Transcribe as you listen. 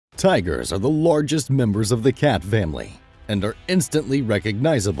Tigers are the largest members of the cat family and are instantly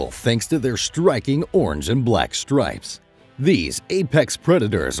recognizable thanks to their striking orange and black stripes. These apex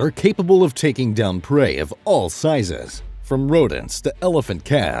predators are capable of taking down prey of all sizes, from rodents to elephant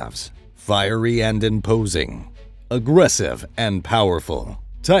calves. Fiery and imposing, aggressive and powerful,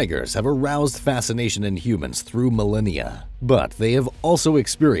 tigers have aroused fascination in humans through millennia, but they have also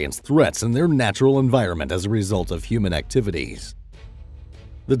experienced threats in their natural environment as a result of human activities.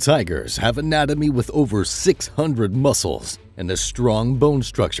 The tigers have anatomy with over 600 muscles and a strong bone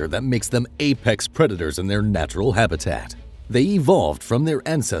structure that makes them apex predators in their natural habitat. They evolved from their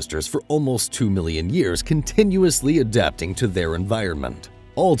ancestors for almost 2 million years, continuously adapting to their environment.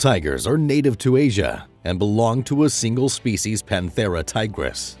 All tigers are native to Asia and belong to a single species, Panthera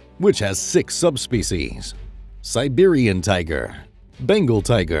tigris, which has 6 subspecies: Siberian tiger, Bengal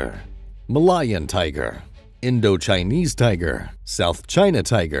tiger, Malayan tiger, Indo-Chinese tiger, South China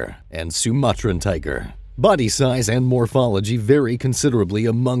tiger, and Sumatran tiger. Body size and morphology vary considerably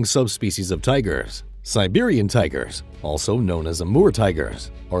among subspecies of tigers. Siberian tigers, also known as Amur tigers,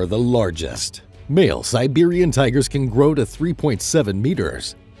 are the largest. Male Siberian tigers can grow to 3.7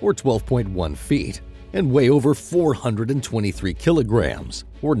 meters, or 12.1 feet, and weigh over 423 kilograms,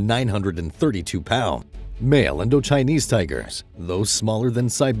 or 932 pounds. Male Indo-Chinese tigers, though smaller than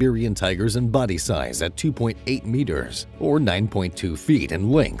Siberian tigers in body size at 2.8 meters, or 9.2 feet in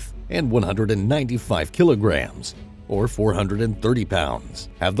length, and 195 kilograms, or 430 pounds,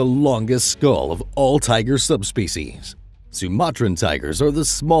 have the longest skull of all tiger subspecies. Sumatran tigers are the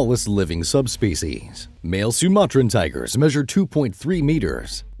smallest living subspecies. Male Sumatran tigers measure 2.3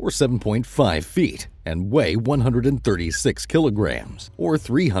 meters, or 7.5 feet, and weigh 136 kilograms, or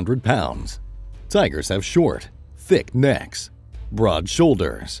 300 pounds. Tigers have short, thick necks, broad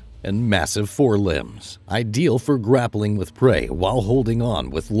shoulders, and massive forelimbs, ideal for grappling with prey while holding on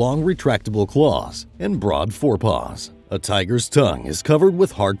with long retractable claws and broad forepaws. A tiger's tongue is covered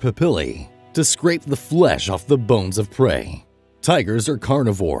with hard papillae to scrape the flesh off the bones of prey. Tigers are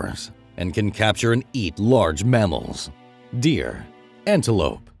carnivores and can capture and eat large mammals. Deer,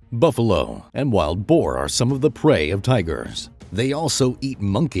 antelope, buffalo, and wild boar are some of the prey of tigers. They also eat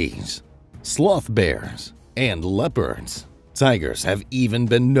monkeys, sloth bears, and leopards. Tigers have even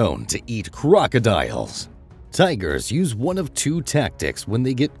been known to eat crocodiles. Tigers use one of 2 tactics when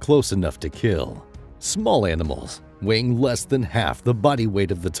they get close enough to kill. Small animals, weighing less than half the body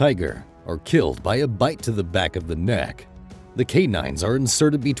weight of the tiger, are killed by a bite to the back of the neck. The canines are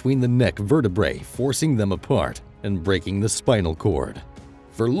inserted between the neck vertebrae, forcing them apart and breaking the spinal cord.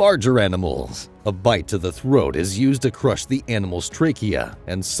 For larger animals, a bite to the throat is used to crush the animal's trachea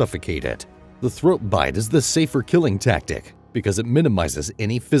and suffocate it. The throat bite is the safer killing tactic because it minimizes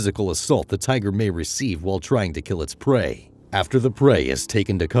any physical assault the tiger may receive while trying to kill its prey. After the prey is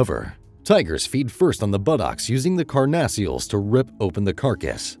taken to cover, tigers feed first on the buttocks using the carnassials to rip open the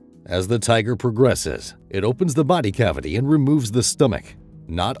carcass. As the tiger progresses, it opens the body cavity and removes the stomach.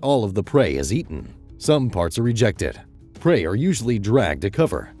 Not all of the prey is eaten. Some parts are rejected. Prey are usually dragged to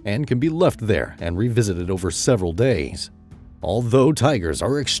cover and can be left there and revisited over several days. Although tigers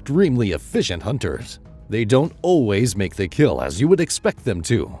are extremely efficient hunters, they don't always make the kill as you would expect them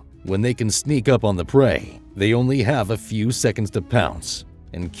to. When they can sneak up on the prey, they only have a few seconds to pounce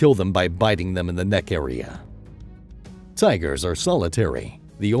and kill them by biting them in the neck area. Tigers are solitary.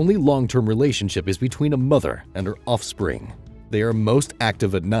 The only long-term relationship is between a mother and her offspring. They are most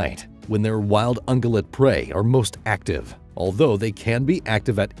active at night, when their wild ungulate prey are most active, although they can be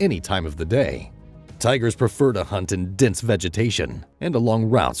active at any time of the day. Tigers prefer to hunt in dense vegetation and along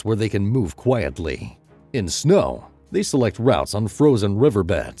routes where they can move quietly. In snow, they select routes on frozen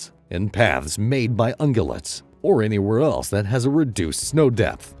riverbeds and paths made by ungulates, or anywhere else that has a reduced snow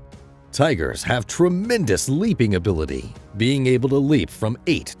depth. Tigers have tremendous leaping ability, being able to leap from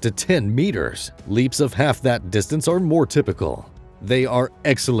 8 to 10 meters. Leaps of half that distance are more typical. They are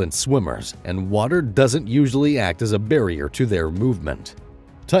excellent swimmers, and water doesn't usually act as a barrier to their movement.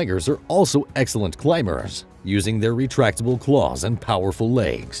 Tigers are also excellent climbers, using their retractable claws and powerful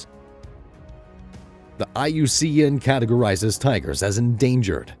legs. The IUCN categorizes tigers as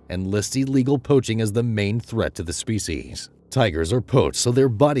endangered and lists illegal poaching as the main threat to the species. Tigers are poached so their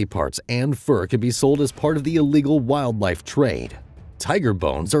body parts and fur can be sold as part of the illegal wildlife trade. Tiger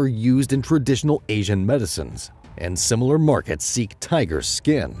bones are used in traditional Asian medicines, and similar markets seek tiger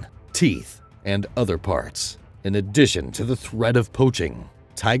skin, teeth, and other parts. In addition to the threat of poaching,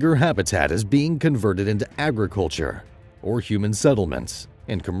 tiger habitat is being converted into agriculture or human settlements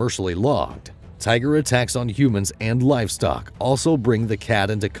and commercially logged. Tiger attacks on humans and livestock also bring the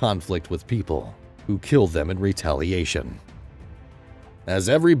cat into conflict with people, who kill them in retaliation. As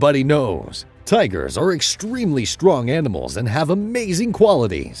everybody knows, tigers are extremely strong animals and have amazing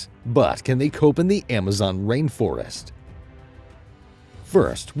qualities. But can they cope in the Amazon rainforest?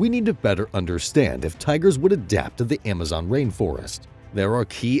 First, we need to better understand if tigers would adapt to the Amazon rainforest. There are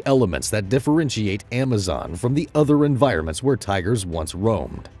key elements that differentiate Amazon from the other environments where tigers once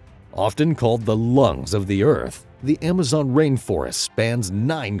roamed. Often called the lungs of the earth, the Amazon rainforest spans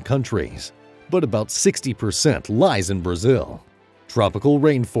 9 countries, but about 60% lies in Brazil. Tropical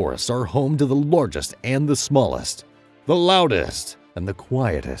rainforests are home to the largest and the smallest, the loudest and the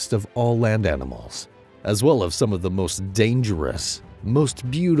quietest of all land animals, as well as some of the most dangerous, most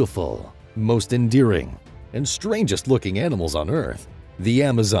beautiful, most endearing, and strangest looking animals on Earth. The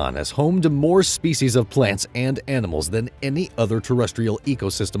Amazon is home to more species of plants and animals than any other terrestrial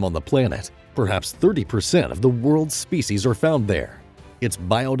ecosystem on the planet. Perhaps 30% of the world's species are found there. Its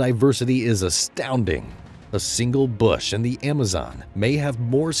biodiversity is astounding. A single bush in the Amazon may have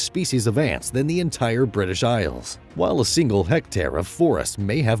more species of ants than the entire British Isles, while a single hectare of forest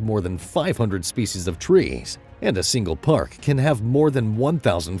may have more than 500 species of trees, and a single park can have more than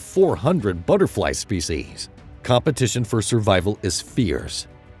 1,400 butterfly species. Competition for survival is fierce.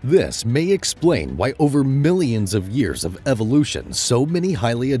 This may explain why over millions of years of evolution so many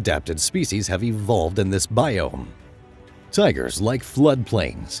highly adapted species have evolved in this biome. Tigers like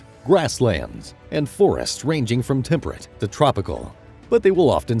floodplains, grasslands, and forests ranging from temperate to tropical, but they will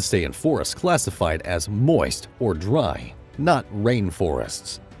often stay in forests classified as moist or dry, not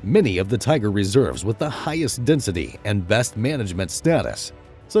rainforests. Many of the tiger reserves with the highest density and best management status,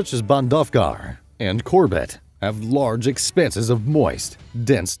 such as Bandhavgarh and Corbett, have large expanses of moist,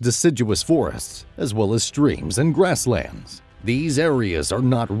 dense deciduous forests, as well as streams and grasslands. These areas are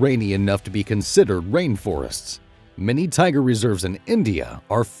not rainy enough to be considered rainforests. Many tiger reserves in India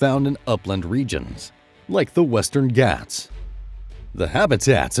are found in upland regions, like the Western Ghats. The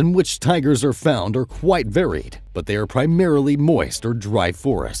habitats in which tigers are found are quite varied, but they are primarily moist or dry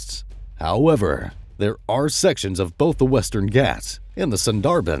forests. However, there are sections of both the Western Ghats and the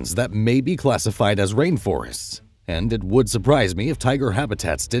Sundarbans that may be classified as rainforests, and it would surprise me if tiger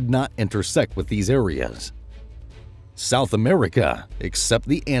habitats did not intersect with these areas. South America, except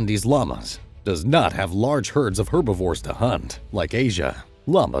the Andes llamas, does not have large herds of herbivores to hunt, like Asia.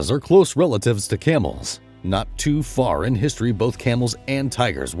 Llamas are close relatives to camels. Not too far in history, both camels and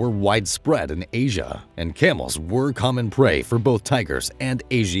tigers were widespread in Asia, and camels were common prey for both tigers and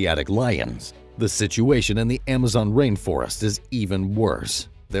Asiatic lions. The situation in the Amazon rainforest is even worse.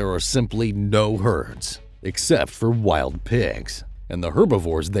 There are simply no herds, except for wild pigs, and the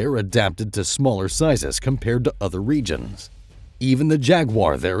herbivores there adapted to smaller sizes compared to other regions. Even the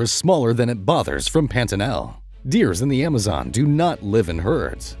jaguar there is smaller than it bothers from Pantanal. Deers in the Amazon do not live in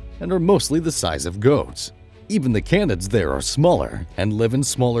herds and are mostly the size of goats. Even the canids there are smaller and live in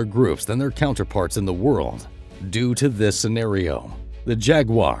smaller groups than their counterparts in the world. Due to this scenario, the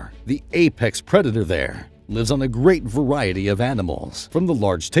jaguar, the apex predator there, lives on a great variety of animals, from the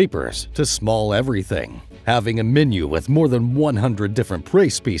large tapirs to small everything, having a menu with more than 100 different prey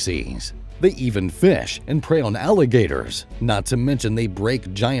species. They even fish and prey on alligators, not to mention they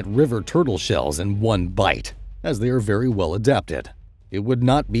break giant river turtle shells in one bite, as they are very well adapted. It would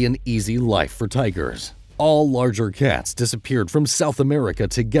not be an easy life for tigers. All larger cats disappeared from South America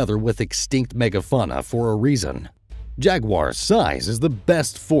together with extinct megafauna for a reason. Jaguar's size is the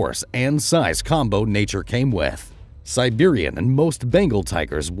best force and size combo nature came with. Siberian and most Bengal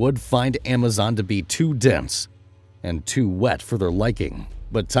tigers would find Amazon to be too dense and too wet for their liking.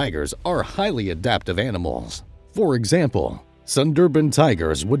 But tigers are highly adaptive animals. For example, Sundarban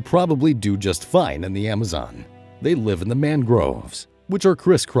tigers would probably do just fine in the Amazon. They live in the mangroves, which are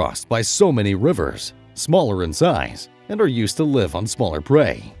crisscrossed by so many rivers, smaller in size, and are used to live on smaller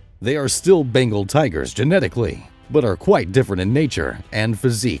prey. They are still Bengal tigers genetically, but are quite different in nature and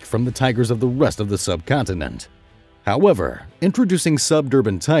physique from the tigers of the rest of the subcontinent. However, introducing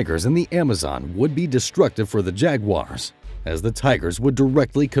Sundarban tigers in the Amazon would be destructive for the jaguars, as the tigers would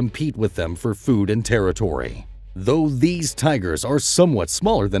directly compete with them for food and territory. Though these tigers are somewhat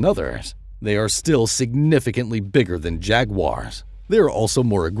smaller than others, they are still significantly bigger than jaguars. They are also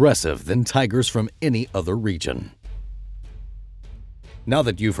more aggressive than tigers from any other region. Now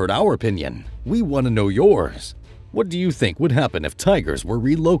that you've heard our opinion, we want to know yours. What do you think would happen if tigers were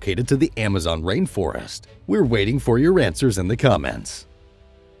relocated to the Amazon rainforest? We're waiting for your answers in the comments.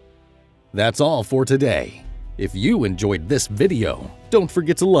 That's all for today. If you enjoyed this video, don't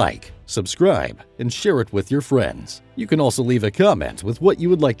forget to like, subscribe, and share it with your friends. You can also leave a comment with what you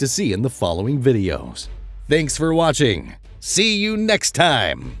would like to see in the following videos. Thanks for watching. See you next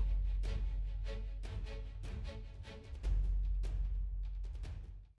time!